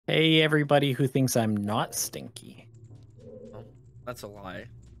Hey, everybody who thinks I'm not stinky. Oh, that's a lie.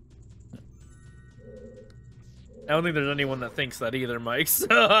 I don't think there's anyone that thinks that either, Mike. So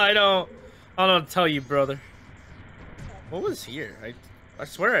I don't tell you, brother. What was here? I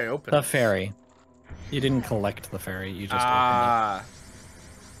swear I opened The ferry. You didn't collect the ferry. You just opened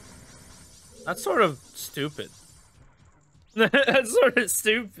it. That's sort of stupid. That's sort of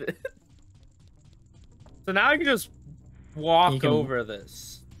stupid. So now I can just walk over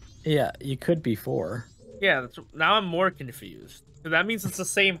this. Yeah, you could before. Yeah, now I'm more confused. So that means it's the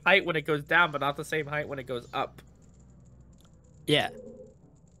same height when it goes down, but not the same height when it goes up. Yeah.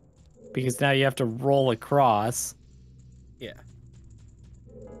 Because now you have to roll across. Yeah.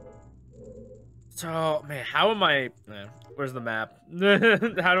 So, man, how am I... where's the map?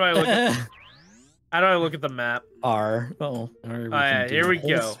 How do I look at... How do I look at the map? R. Oh, yeah, here we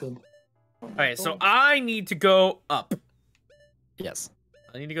go. Alright, so I need to go up. Yes.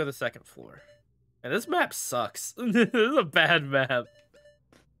 I need to go to the second floor. And this map sucks. This is a bad map.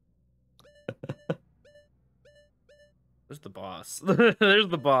 There's the boss. There's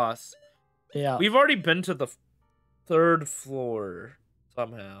the boss. Yeah. We've already been to the third floor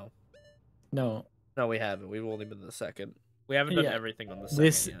somehow. No. No, we haven't. We've only been to the second. We haven't done everything on the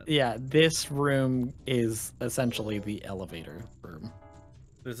second yet. Yeah, this room is essentially the elevator room.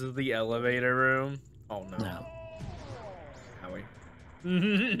 This is the elevator room? Oh, no. No. Howie.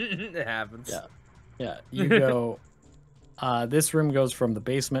 It happens. Yeah. Yeah, you go... this room goes from the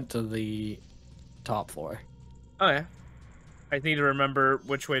basement to the top floor. Oh, yeah. I need to remember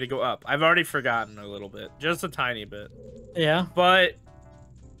which way to go up. I've already forgotten a little bit. Just a tiny bit. Yeah. But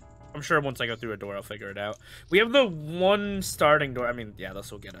I'm sure once I go through a door, I'll figure it out. We have the one starting door. I mean, yeah,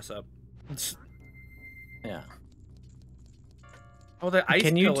 this will get us up. Yeah. Oh, the ice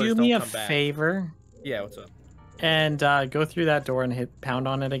Can you do me a back. favor? Yeah, what's up? And go through that door and pound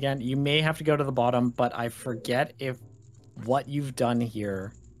on it again. You may have to go to the bottom, but I forget if what you've done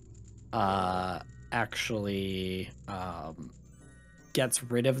here actually gets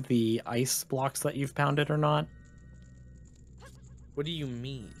rid of the ice blocks that you've pounded or not. What do you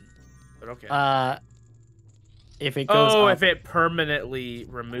mean? But okay. If it goes up, if it permanently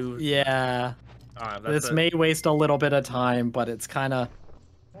removes. Yeah. This may waste a little bit of time, but it's kind of...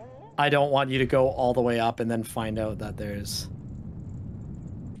 I don't want you to go all the way up and then find out that there's...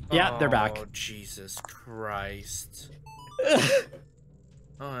 Yeah, they're back. Oh, Jesus Christ.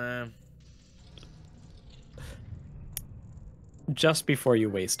 Oh, Just before you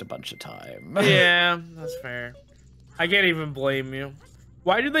waste a bunch of time. Yeah, that's fair. I can't even blame you.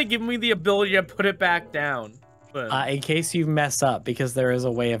 Why do they give me the ability to put it back down? In case you mess up, because there is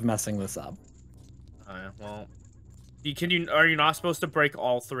a way of messing this up. Well, are you not supposed to break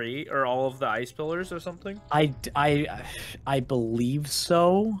all three or all of the ice pillars or something? I believe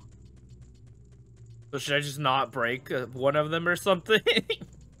so. So should I just not break one of them or something?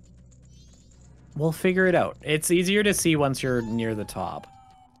 We'll figure it out. It's easier to see once you're near the top.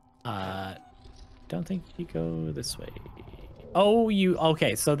 Don't think you go this way. Oh,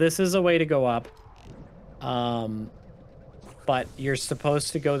 okay, so this is a way to go up. But you're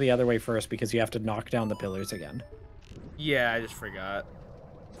supposed to go the other way first because you have to knock down the pillars again. Yeah, I just forgot.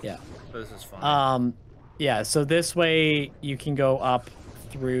 Yeah. This is fine. Yeah, so this way you can go up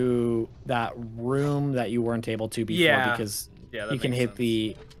through that room that you weren't able to before because you can hit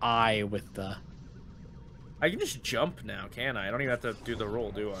the eye with the... I can just jump now, can I? I don't even have to do the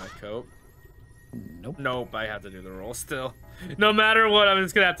roll, do I, Cope? Nope. Nope, I have to do the roll still. No matter what, I'm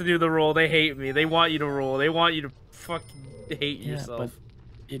just gonna have to do the roll. They hate me. They want you to roll. They want you to fucking hate yourself. But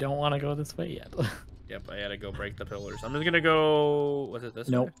you don't want to go this way yet. Yep, I gotta go break the pillars. I'm just gonna go... Was it this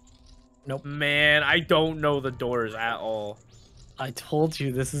way? Nope. Man, I don't know the doors at all. I told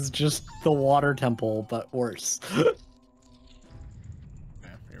you, this is just the water temple, but worse. Yeah,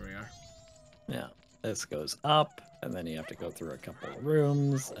 here we are. Yeah, this goes up, and then you have to go through a couple of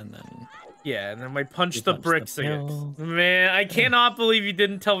rooms, and then... Yeah, and then we punch the bricks again. Man, I cannot believe you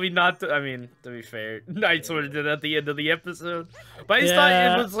didn't tell me not to... I mean, to be fair, I sort of did at the end of the episode. But I just thought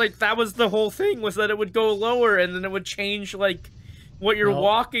it was like, that was the whole thing, was that it would go lower, and then it would change, like, what you're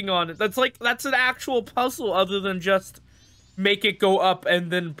walking on. That's an actual puzzle, other than just make it go up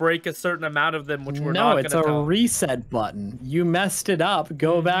and then break a certain amount of them, which we're not going to No, it's a reset button. You messed it up.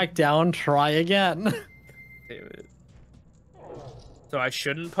 Go back down, try again. Damn it. So I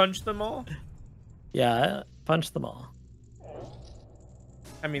shouldn't punch them all? Yeah, punch them all.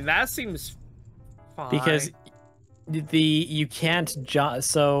 I mean, that seems fine. Because you can't jump.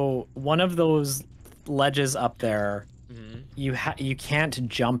 So one of those ledges up there, you can't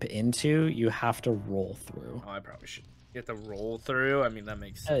jump into. You have to roll through. Oh, I probably should You have to roll through. I mean, that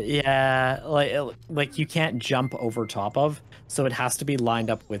makes sense. Yeah, like you can't jump over top of, so it has to be lined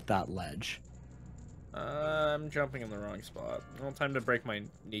up with that ledge. I'm jumping in the wrong spot. Well, time to break my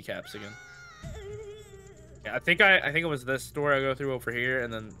kneecaps again. Yeah, I think it was this door I go through over here,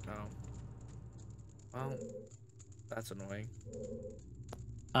 and then well, that's annoying.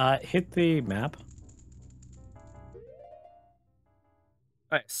 Hit the map.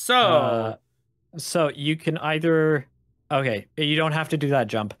 Alright, so you can either you don't have to do that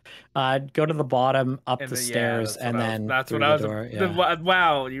jump. Go to the bottom, up the stairs, and then that's what I was.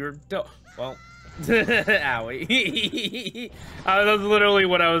 Wow, you're well. Owie. That's literally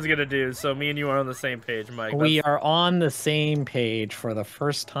what I was gonna do. So me and you are on the same page, Mike. We are on the same page for the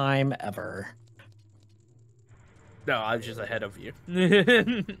first time ever. No, I was just ahead of you.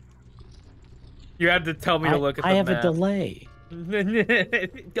 You had to tell me to look at the map. I have a delay.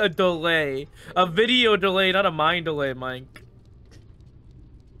 A delay. A video delay, not a mind delay, Mike.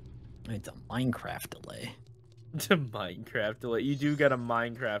 It's a Minecraft delay. It's a Minecraft delay. You do get a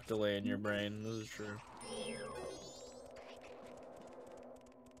Minecraft delay in your brain. This is true.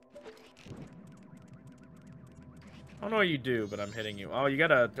 I don't know what you do, but I'm hitting you. Oh, you got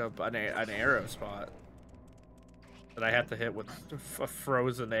an arrow spot that I have to hit with a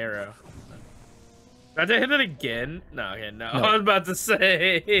frozen arrow. Did I hit it again? No, okay, no. I was about to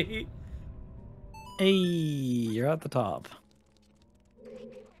say. Hey, you're at the top.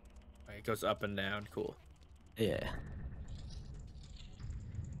 It goes up and down. Cool. Yeah.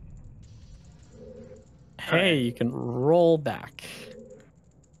 Hey, you can roll back.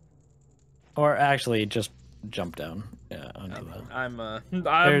 Or actually, just jump down. Yeah, onto that.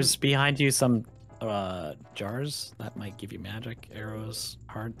 There's behind you some jars that might give you magic, arrows,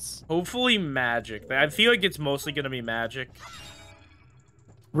 hearts. Hopefully magic. I feel like it's mostly gonna be magic.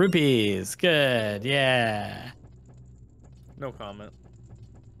 Rupees, good, yeah. No comment.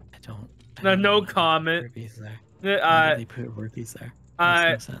 I don't no comment. Rupees there. Why did they put rupees there?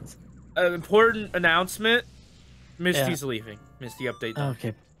 Makes no sense. An important announcement. Misty's leaving. Misty update.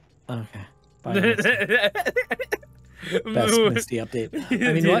 Okay. Okay. Bye, Misty. Best Misty update.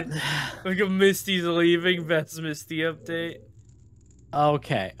 I mean, what? Look at Misty's leaving. Best Misty update.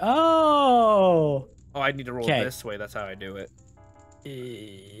 Okay. Oh, I need to roll this way. That's how I do it.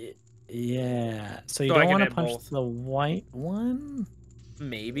 Yeah. So you don't want to punch the white one?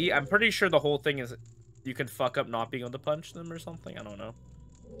 Maybe. I'm pretty sure the whole thing is you can fuck up not being able to punch them or something. I don't know.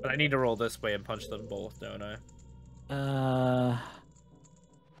 But I need to roll this way and punch them both, don't I?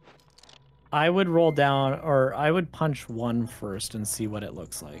 I would roll down, or I would punch one first and see what it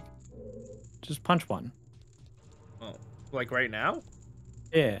looks like. Just punch one. Oh, like right now?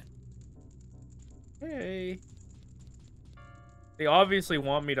 Yeah. Hey. They obviously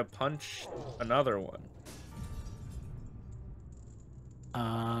want me to punch another one.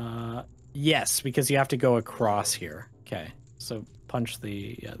 Yes, because you have to go across here. Okay, so punch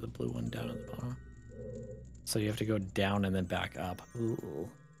the blue one down at the bottom. So you have to go down and then back up. Ooh.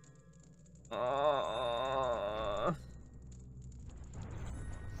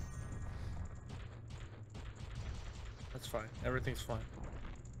 That's fine. Everything's fine.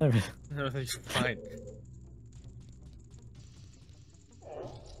 Everything's fine.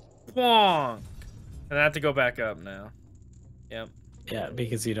 Pwong! And I have to go back up now. Yep. Yeah,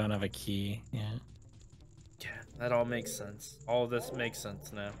 because you don't have a key. Yeah. Yeah, that all makes sense. All of this makes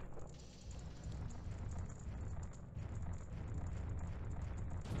sense now.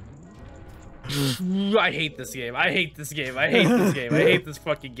 I hate this game. I hate this game. I hate this game. I hate this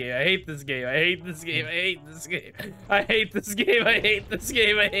fucking game. I hate this game. I hate this game. I hate this game. I hate this game. I hate this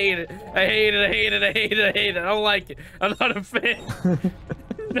game. I hate it. I hate it. I hate it. I hate it. I hate it. I don't like it. I'm not a fan.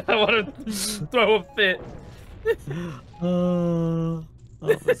 I want to throw a fit. Oh,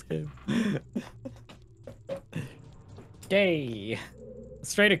 this game. Yay.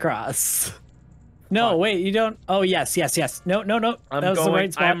 Straight across. No, wait, you don't. Oh, yes, yes, yes. No, no, no. That was the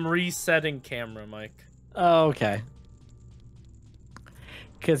right spot. I'm resetting camera, Mike. Oh, okay.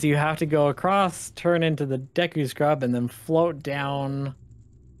 Because you have to go across, turn into the Deku Scrub, and then float down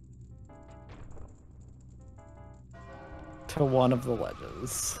to one of the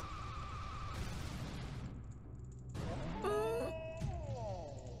ledges.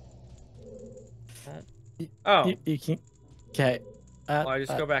 Oh. You can. Okay. Well, I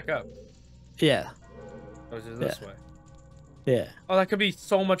just go back up. Yeah. Or is it this way? Yeah. Oh, that could be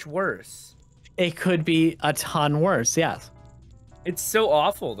so much worse. It could be a ton worse, yes. It's so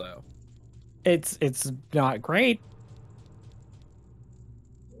awful, though. It's not great.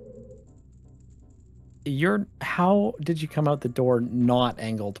 How did you come out the door not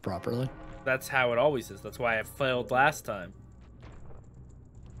angled properly? That's how it always is. That's why I failed last time.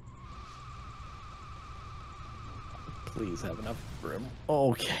 Please have enough room.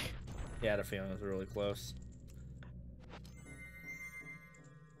 Okay. Yeah, I had a feeling it was really close.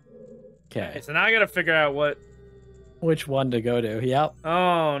 Okay. So now I gotta figure out which one to go to. Yep.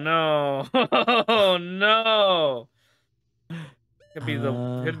 Oh no. Oh no.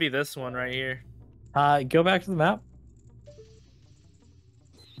 Could be this one right here. Go back to the map.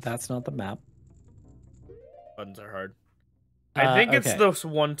 That's not the map. Buttons are hard. I think it's okay. this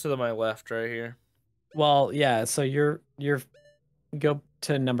one to my left right here. Well, yeah, so you're go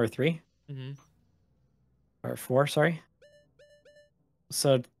to number 3. Mm-hmm. Or 4, sorry.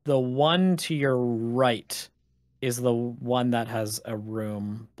 So the one to your right is the one that has a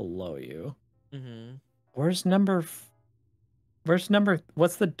room below you. Mm-hmm. What's the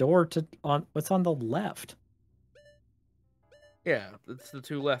door what's on the left? Yeah, it's the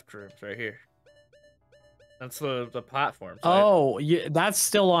 2 left rooms right here. That's the platform. Oh, yeah, that's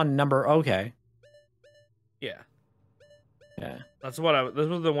still on number. Okay. Yeah. Yeah. This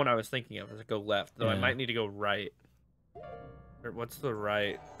was the one I was thinking of. Is to go left, though. Yeah. I might need to go right. Or what's the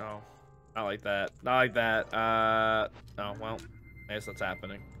right? Oh, not like that. Not like that. Oh well, I guess that's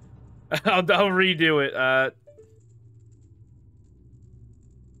happening. I'll redo it.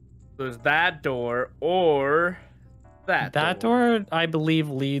 There's that door or that door. I believe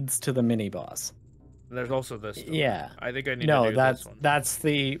leads to the mini boss. There's also this door. Yeah. I think I need to do this one. That's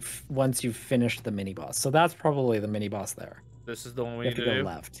the once you've finished the mini boss. So that's probably the mini boss there. This is the one we need to do? Go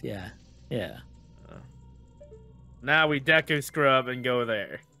left. Yeah. Yeah. Now we Deku scrub and go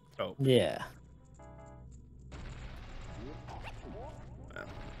there. Oh. Yeah.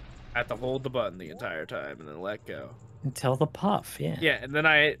 I have to hold the button the entire time and then let go. Until the puff, yeah. Yeah, and then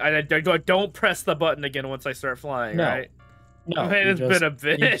I don't press the button again once I start flying, right? No. It's been a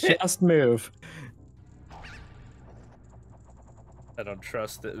bit. You just move. I don't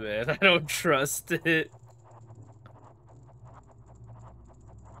trust it, man. I don't trust it.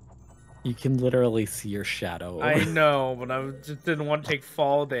 You can literally see your shadow. I know, but I just didn't want to take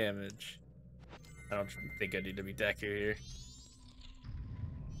fall damage. I don't think I need to be Deku here.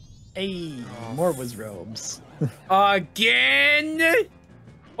 Hey, more was robes. Again?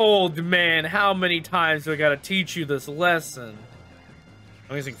 Old man, how many times do I gotta teach you this lesson?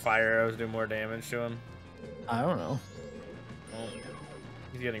 I'm using fire arrows to do more damage to him. I don't know. Oh,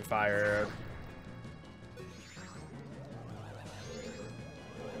 he's getting fire arrows.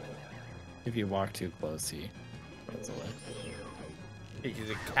 If you walk too close, he runs away.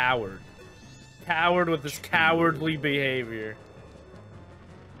 He's a coward. Coward with this cowardly behavior.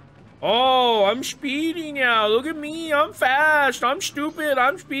 Oh, I'm speedy now. Look at me. I'm fast. I'm stupid.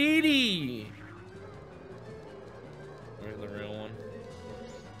 I'm speedy. Where's the real one?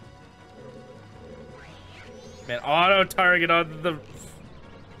 Man, auto target on the...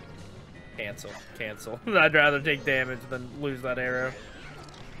 Cancel. I'd rather take damage than lose that arrow.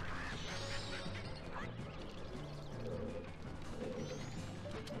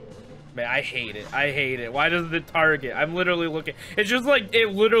 Man, I hate it. Why doesn't it target? I'm literally looking. It's just like, it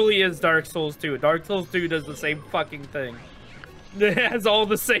literally is Dark Souls 2. Dark Souls 2 does the same fucking thing. It has all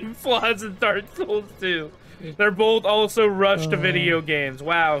the same flaws as Dark Souls 2. They're both also rushed to video games.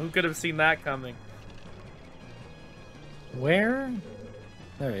 Wow, who could have seen that coming? Where?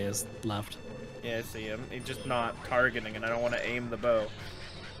 There he is, left. Yeah, I see him. He's just not targeting, and I don't want to aim the bow.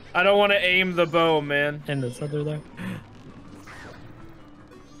 I don't want to aim the bow, man. And there's other there.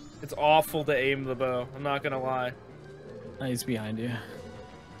 It's awful to aim the bow. I'm not gonna lie. Oh, he's behind you.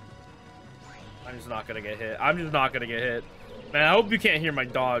 I'm just not gonna get hit. Man, I hope you can't hear my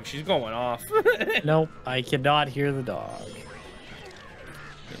dog. She's going off. Nope, I cannot hear the dog.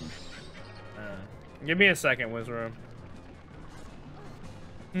 Give me a second, Wizroom.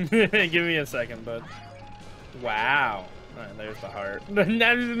 Give me a second, bud. Wow. Alright, there's the heart. I'm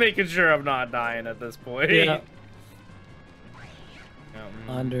just making sure I'm not dying at this point. Yeah.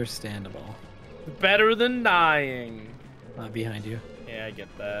 Understandable. Better than dying. Behind you. Yeah, I get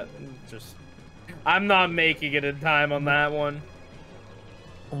that. I'm not making it in time on that one.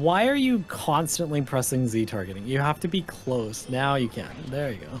 Why are you constantly pressing Z targeting? You have to be close. Now you can.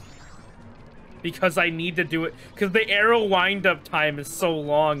 There you go. Because I need to do it. Because the arrow wind-up time is so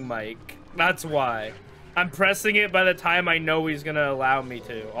long, Mike. That's why. I'm pressing it by the time I know he's going to allow me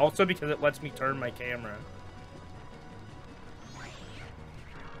to. Also because it lets me turn my camera.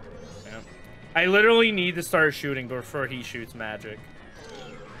 I literally need to start shooting before he shoots magic.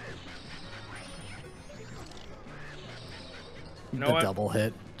 You know what? Double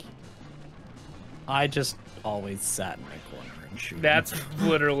hit. I just always sat in my corner and shoot. That's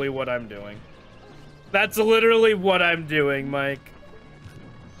literally what I'm doing. That's literally what I'm doing, Mike.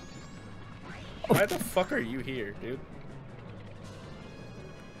 Why the fuck are you here, dude?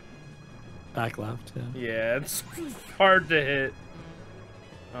 Back left, yeah. Yeah, it's hard to hit.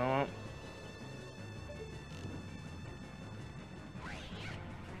 Oh.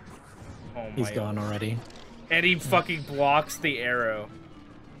 Oh my. He's gone already. And he fucking blocks the arrow.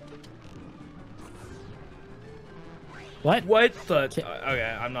 What? What the?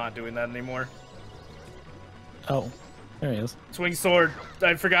 Okay, I'm not doing that anymore. Oh, there he is. Swing sword.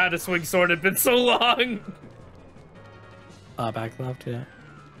 I forgot to swing sword. It's been so long. Back left, yeah.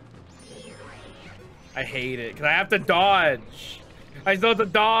 I hate it because I have to dodge. I still have to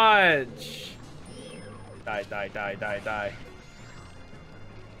dodge. Die, die, die, die, die.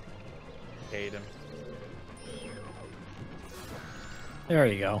 Hate him. There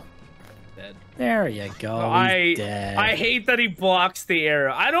you go. Dead. There you go. I dead. I hate that he blocks the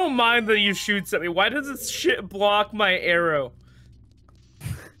arrow. I don't mind that he shoots at me. Why does this shit block my arrow?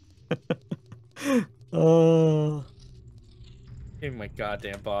 Oh. Give me my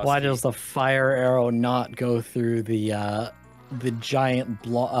goddamn boss. Why does the fire arrow not go through the giant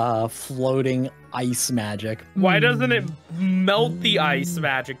floating ice magic? Why doesn't it melt the ice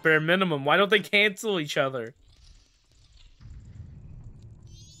magic, bare minimum? Why don't they cancel each other?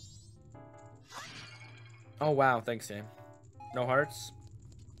 Oh, wow. Thanks, Sam. No hearts?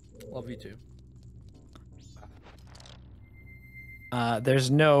 Love you, too. There's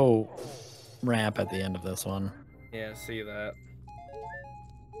no ramp at the end of this one. Yeah, see that.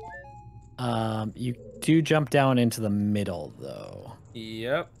 You do jump down into the middle, though.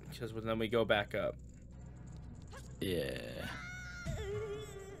 Yep, because then we go back up. Yeah.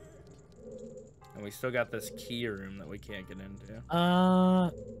 And we still got this key room that we can't get into.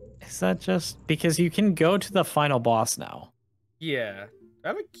 Is that just because you can go to the final boss now? Yeah. I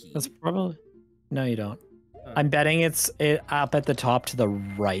have a key. That's probably... No, you don't. Oh. I'm betting it's up at the top to the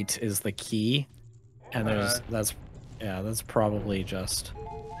right is the key. And that's probably just...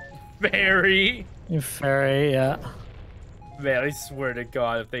 Fairy. Fairy, yeah. Man, I swear to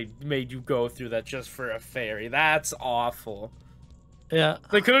God, if they made you go through that just for a fairy, that's awful. Yeah.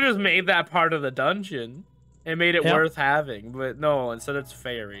 They could have just made that part of the dungeon and made it worth having, but no, instead it's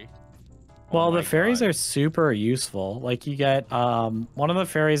fairy. Well, the fairies are super useful. Like, you get, one of the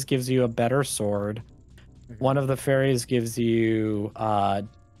fairies gives you a better sword. One of the fairies gives you,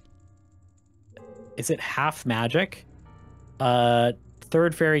 is it half magic?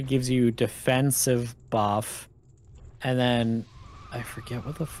 Third fairy gives you defensive buff, and then I forget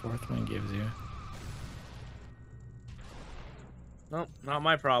what the fourth one gives you. Nope, not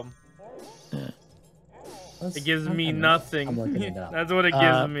my problem. Yeah. It gives me nothing. I'm looking it up. That's what it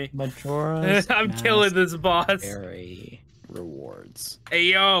gives me. Majoras I'm Mask killing this boss. Fairy rewards. Hey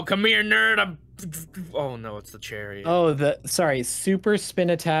yo, come here, nerd. Oh no, it's the chariot. Oh, sorry, super spin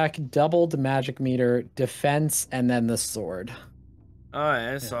attack, doubled magic meter, defense, and then the sword.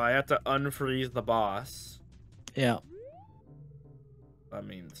 Alright, so I have to unfreeze the boss. Yeah. That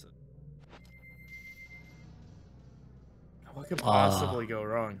means... What could possibly go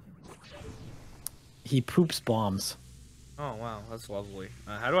wrong? He poops bombs. Oh, wow. That's lovely.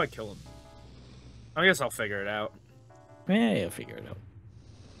 How do I kill him? I guess I'll figure it out. Yeah, you'll figure it out.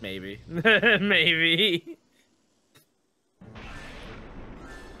 Maybe. Maybe.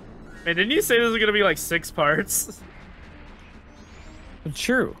 Man, didn't you say this was going to be like 6 parts?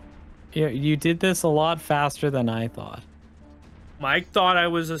 True. Yeah, you did this a lot faster than I thought. Mike thought I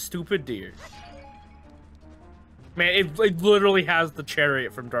was a stupid deer. Man, it literally has the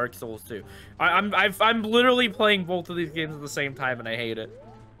chariot from Dark Souls 2. I'm literally playing both of these games at the same time, and I hate it.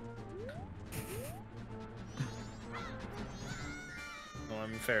 Well, I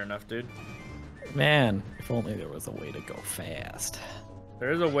mean, fair enough, dude. Man, if only there was a way to go fast.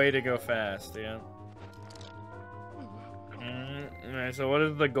 There is a way to go fast, yeah. Alright, so what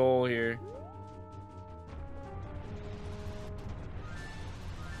is the goal here?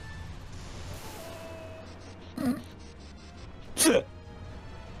 I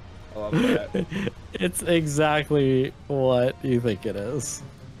love that. It's exactly what you think it is.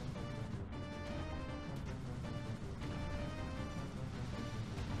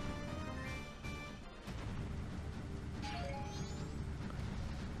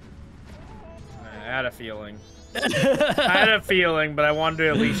 I had a feeling. I had a feeling, but I wanted to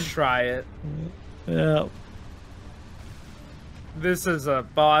at least try it. Yeah. This is a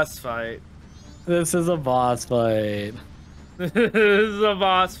boss fight. This is a boss fight. This is a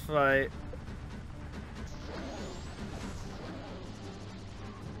boss fight.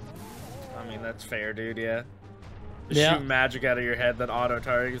 mean, that's fair, dude, yeah. Yeah. Shoot magic out of your head that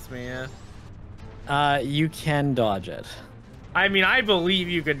auto-targets me, yeah. You can dodge it. I mean, I believe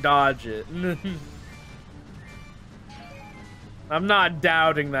you can dodge it. I'm not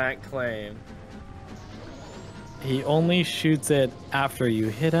doubting that claim. He only shoots it after you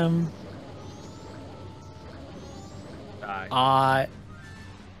hit him. Die. I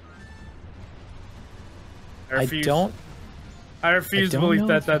don't. I refuse to believe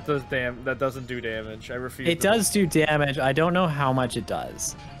that that doesn't do damage. I refuse. It does do damage. I don't know how much it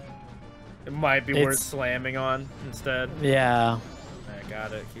does. It might be worth slamming on instead. Yeah. I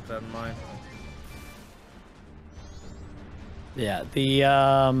got it. Keep that in mind. Yeah. The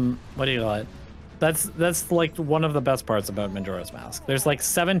what do you call it? That's like one of the best parts about Majora's Mask. There's like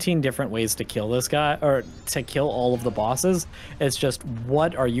 17 different ways to kill this guy, or to kill all of the bosses. It's just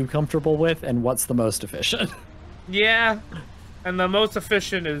what are you comfortable with and what's the most efficient. Yeah, and the most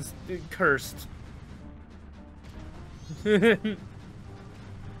efficient is cursed. Come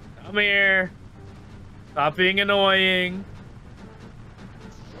here. Stop being annoying.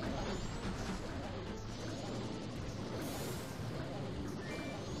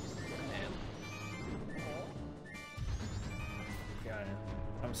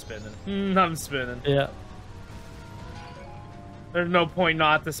 I'm spinning. I'm spinning. Yeah. There's no point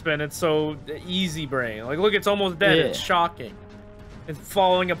not to spin. It's so easy brain. Like, look, it's almost dead. Yeah. It's shocking. It's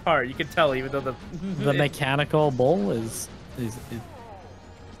falling apart. You can tell, even though the mechanical bull is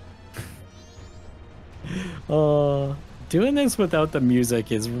doing this without the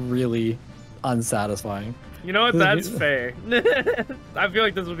music is really unsatisfying. You know what? That's fair. I feel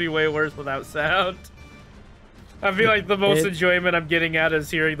like this would be way worse without sound. I feel like the most enjoyment I'm getting at is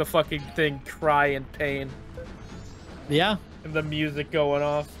hearing the fucking thing cry in pain. Yeah. And the music going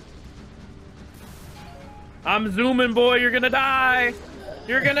off. I'm zooming, boy. You're gonna die.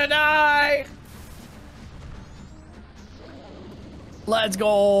 You're gonna die. Let's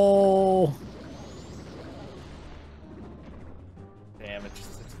go. Damn, it's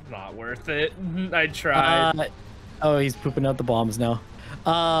not worth it. I tried. Oh, he's pooping out the bombs now.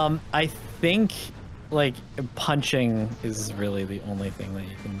 I think like punching is really the only thing that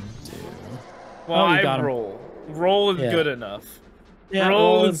you can do. Well, I roll. Roll is good enough. Yeah,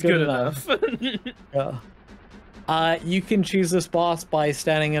 roll is good enough. Yeah. You can choose this boss by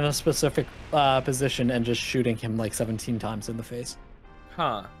standing in a specific position and just shooting him like 17 times in the face.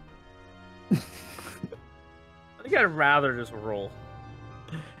 Huh. I think I'd rather just roll.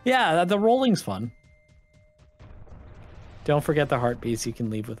 Yeah, the rolling's fun. Don't forget the heart piece. You can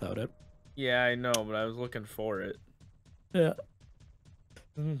leave without it. Yeah, I know, but I was looking for it. Yeah.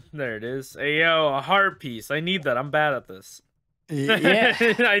 There it is. Hey, yo, a heart piece. I need that. I'm bad at this. Yeah.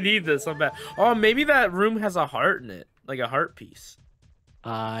 I need this. I'm bad. Oh, maybe that room has a heart in it. Like a heart piece.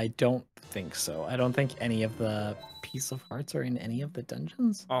 I don't think so. I don't think any of the piece of hearts are in any of the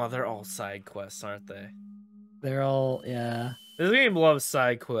dungeons. Oh, they're all side quests, aren't they? They're all, yeah. This game loves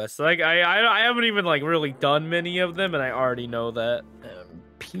side quests. Like, I haven't even, like, really done many of them, and I already know that.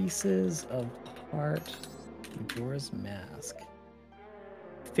 Pieces of heart. Majora's Mask.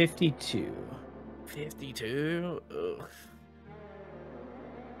 52. 52? Ugh.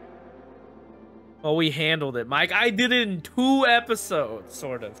 Well, we handled it, Mike. I did it in 2 episodes,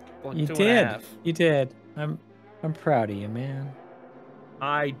 sort of. Like you 2 did. and a half. You did. I'm proud of you, man.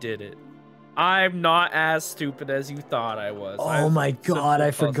 I did it. I'm not as stupid as you thought I was. Oh my god,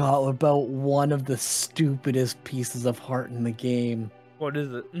 I forgot about one of the stupidest pieces of heart in the game. What is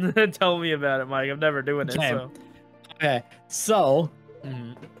it? Tell me about it, Mike. I'm never doing it, so. Okay, so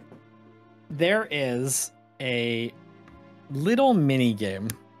there is a little mini game.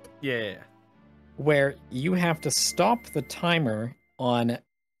 Yeah. Where you have to stop the timer on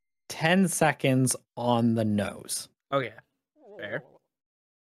 10 seconds on the nose. Okay. Fair.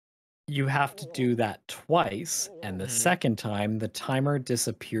 You have to do that twice, and the second time, the timer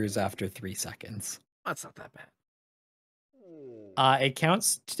disappears after 3 seconds. That's not that bad. It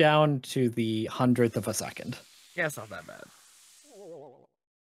counts down to the 100th of a second. Yeah, it's not that bad.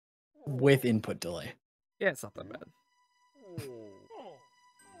 With input delay. Yeah, it's not that bad.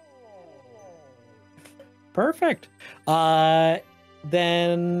 Perfect.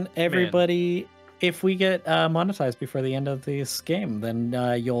 Then everybody, if we get monetized before the end of this game, then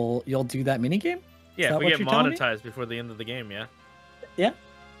you'll do that mini game. Yeah, if we get monetized before the end of the game, yeah. Yeah,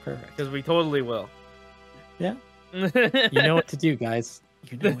 perfect. Because we totally will. Yeah. You know what to do, guys.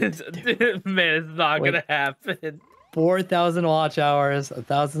 You know what to do. Man, it's not gonna happen. 4,000 watch hours,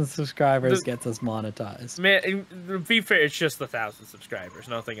 1,000 subscribers gets us monetized. Man, to be fair, it's just 1,000 subscribers.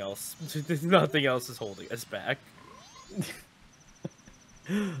 Nothing else. Nothing else is holding us back.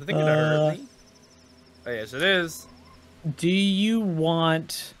 Is it gonna hurt me? Oh, yes, it is. Do you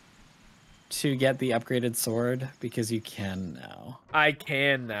want to get the upgraded sword? Because you can now. I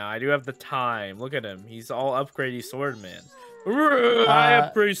can now. I do have the time. Look at him. He's all upgradey sword man. I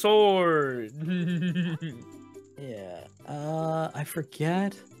upgrade sword. Yeah. I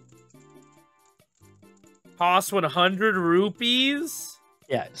forget. Cost 100 rupees?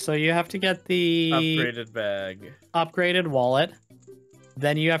 Yeah, so you have to get the upgraded bag. Upgraded wallet.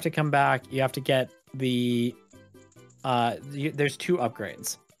 Then you have to come back. You have to get the there's 2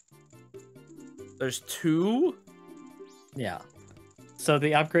 upgrades. There's 2? Yeah. So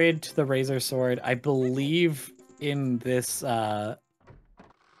the upgrade to the razor sword, I believe in this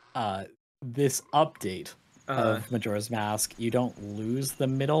this update of Majora's Mask, you don't lose the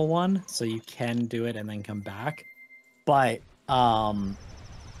middle one, so you can do it and then come back. But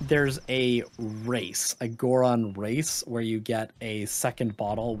there's a race, a Goron race, where you get a second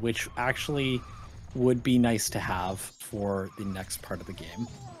bottle, which actually would be nice to have for the next part of the game.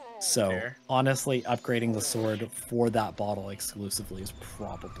 So honestly, upgrading the sword for that bottle exclusively is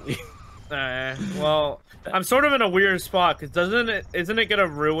probably. Well, I'm sort of in a weird spot because isn't it gonna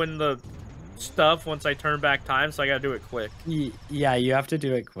ruin the stuff once I turn back time? So I gotta do it quick. Yeah, you have to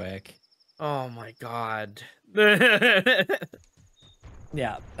do it quick. Oh my god.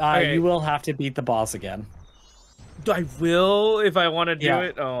 Yeah, okay. You will have to beat the boss again. I will if I want to do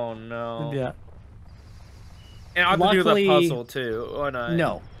it. Oh no. Yeah. And I'll have to do the puzzle too, or not?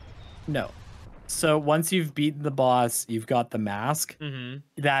 No. So once you've beaten the boss, you've got the mask.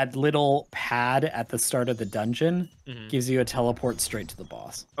 That little pad at the start of the dungeon gives you a teleport straight to the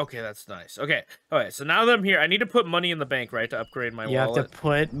boss. Okay, that's nice. Okay. So now that I'm here, I need to put money in the bank, right, to upgrade my wallet? You have to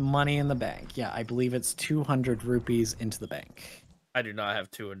put money in the bank. Yeah, I believe it's 200 rupees into the bank. I do not have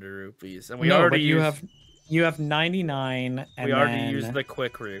 200 rupees, and we already you have 99. And we already used the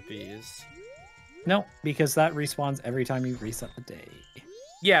quick rupees. No, because that respawns every time you reset the day.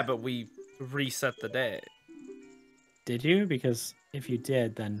 Yeah, but we reset the day. Did you? Because if you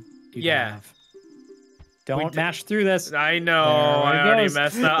did, then you have. Don't mash through this. I know. I already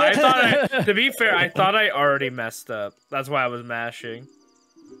messed up. I thought to be fair, I thought I already messed up. That's why I was mashing.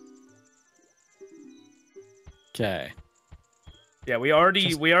 Okay. Yeah, we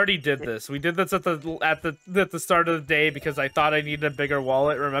already did this. We did this at the start of the day because I thought I needed a bigger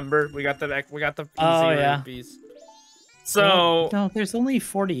wallet. Remember, we got the easy rupees. So no, there's only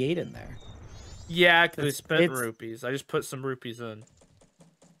 48 in there. Yeah, because I spent rupees. I just put some rupees in.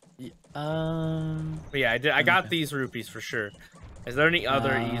 But yeah, I did. I got these rupees for sure. Is there any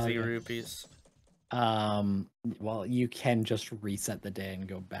other easy rupees? Well, you can just reset the day and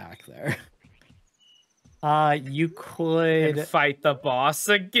go back there. You could and fight the boss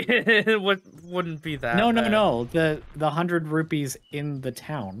again. Wouldn't be that? No. The 100 rupees in the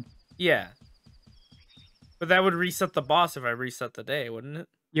town. Yeah, but that would reset the boss if I reset the day, wouldn't it?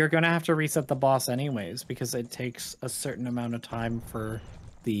 You're gonna have to reset the boss anyways because it takes a certain amount of time for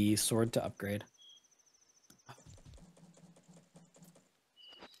the sword to upgrade.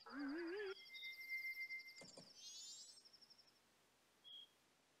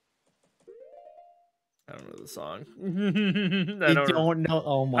 I don't know the song. I don't know.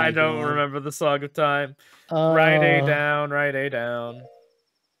 Oh my! I don't remember the Song of Time. Write A down. Write A down.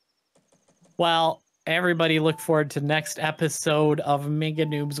 Well, everybody, look forward to next episode of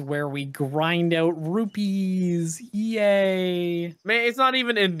MegaNoobs where we grind out rupees. Yay! Man, it's not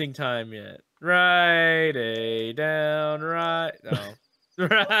even ending time yet. Write A down. Right. No.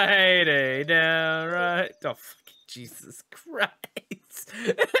 Write A down. Right. Oh, fucking Jesus Christ.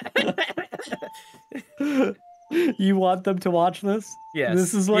 You want them to watch this? Yes.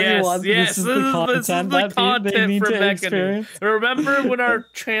 This is what you want. Yes. This is the content they need for to experience. Remember when our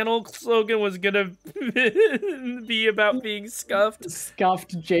channel slogan was gonna be about being scuffed?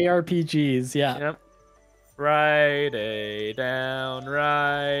 Scuffed JRPGs, yeah. Yep. Write A down.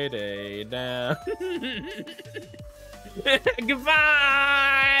 Write A down.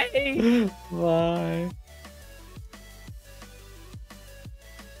 Goodbye. Bye.